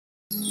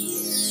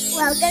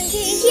Welcome to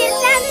Ishi and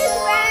Tanu's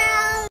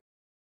world!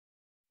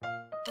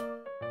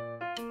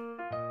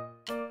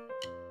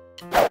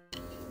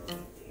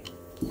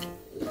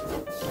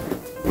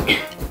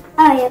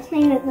 Oh, you're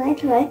playing with my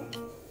toy?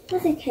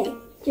 That's okay. Do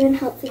you want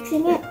help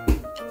fixing it?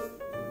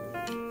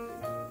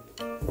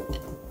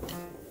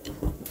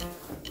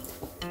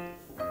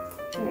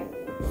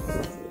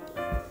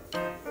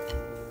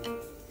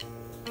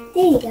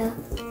 There you go.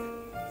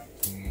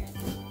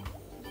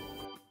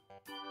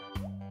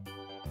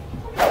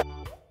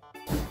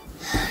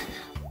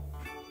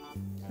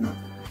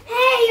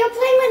 Hey, you're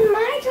playing with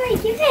my toy.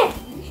 Give it.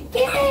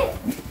 Give it.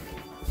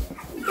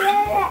 Give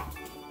it.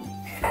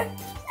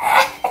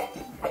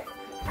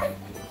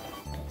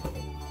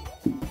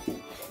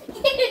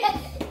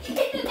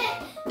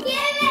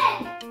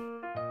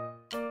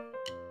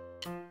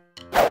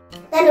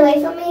 Then away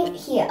from me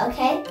here,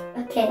 okay?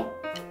 Okay.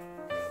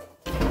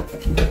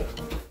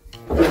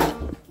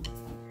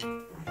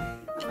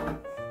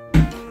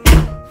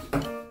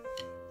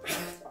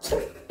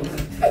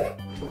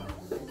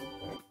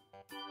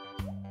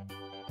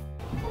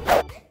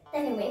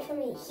 Then away from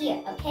me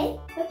here, okay?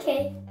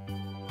 Okay.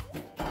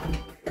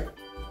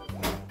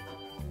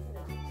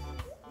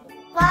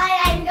 Bye,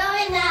 I'm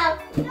going now.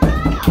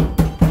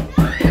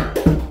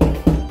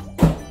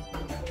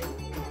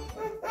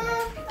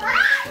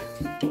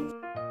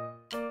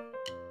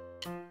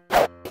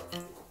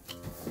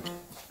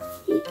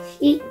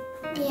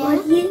 What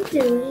are you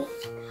doing?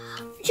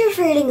 Just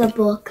reading a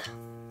book.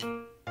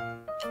 Do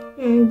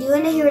you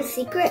want to hear a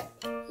secret?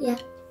 Yeah.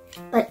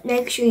 But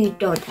make sure you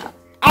don't tell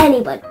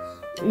anybody.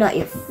 Not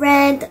your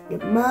friend, not your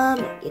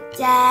mom, not your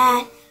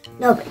dad.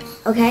 Nobody,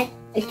 okay?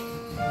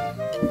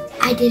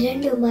 I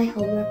didn't do my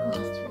homework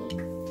last week.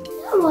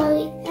 Don't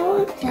worry, I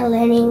won't tell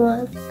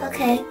anyone.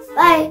 Okay,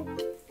 bye.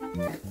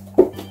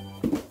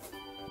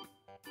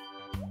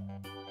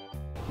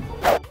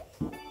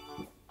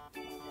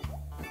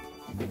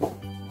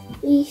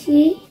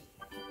 Ishi,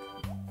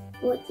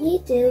 what are you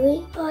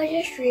doing? Oh, I'm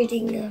just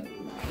reading a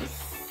nice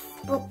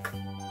book.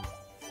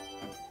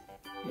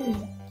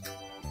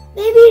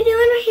 Maybe you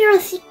want to hear a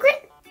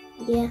secret?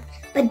 Yeah,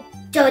 but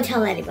don't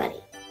tell anybody.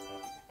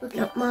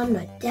 Not mom,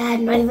 not dad,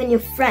 not even your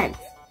friends.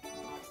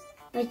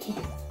 Okay.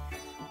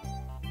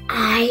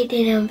 I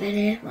didn't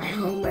finish my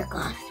homework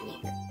last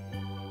week.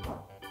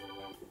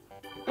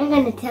 I'm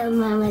gonna tell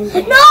mom and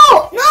dad.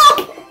 No! No!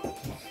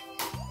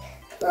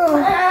 Oh.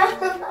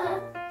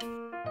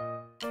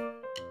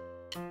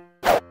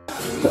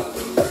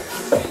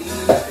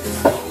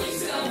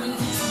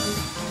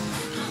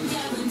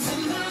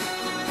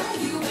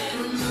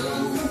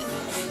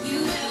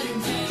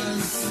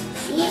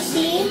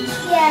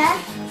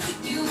 Yeah.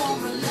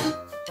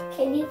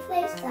 Can you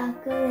play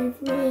soccer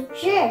with me?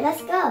 Sure,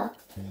 let's go.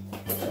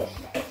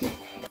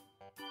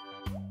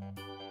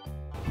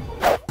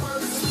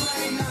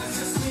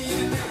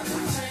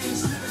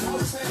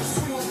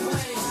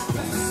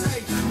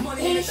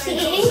 Ishi,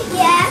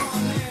 yeah.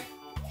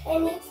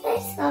 Can you play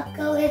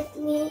soccer with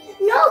me?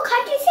 No,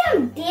 can't you see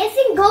I'm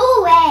dancing? Go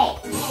away.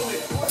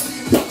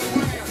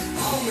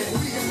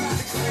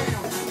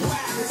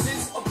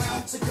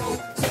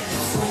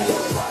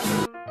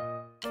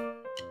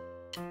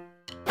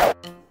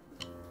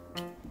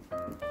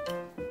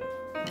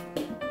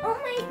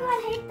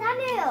 Hey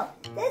Tanu,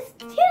 there's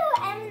 2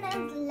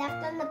 M&Ms left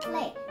on the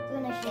plate. Do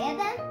you want to share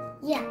them?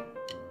 Yeah.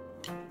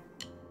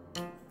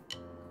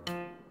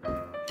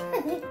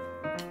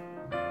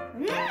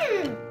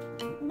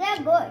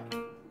 They're good.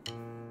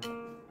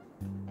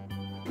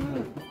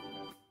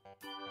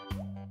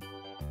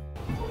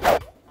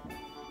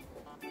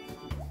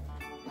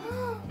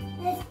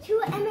 There's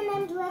 2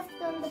 M&Ms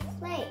left on the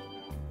plate.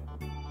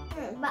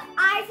 But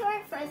I saw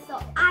it first, so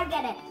I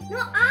get it. No,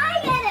 I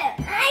get it.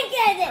 I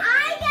get it.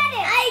 I get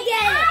it. I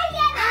get it.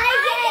 I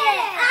get it. I get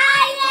it. I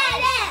get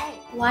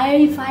it. Why are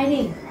you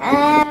fighting? I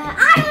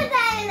was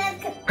saying this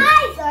because I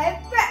saw it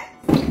first.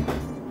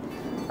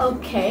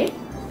 Okay.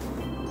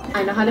 I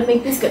know how to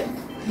make this good.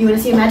 Do you want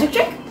to see a magic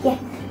trick? Yeah.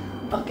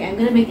 Okay, I'm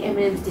gonna make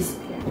M&Ms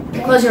disappear.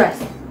 Okay. Close your eyes.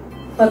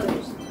 Both of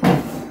yours.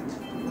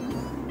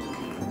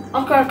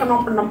 Okay, I can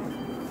open them.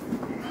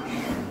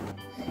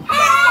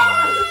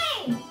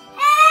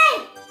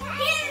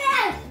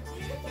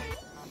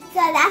 So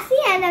that's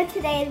the end of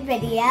today's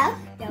video.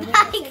 Don't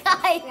forget to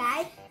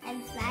subscribe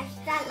and smash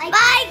that like button.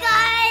 Bye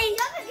guys!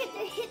 Don't forget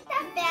to hit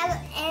that bell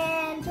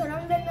and turn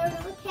on the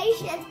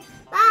notifications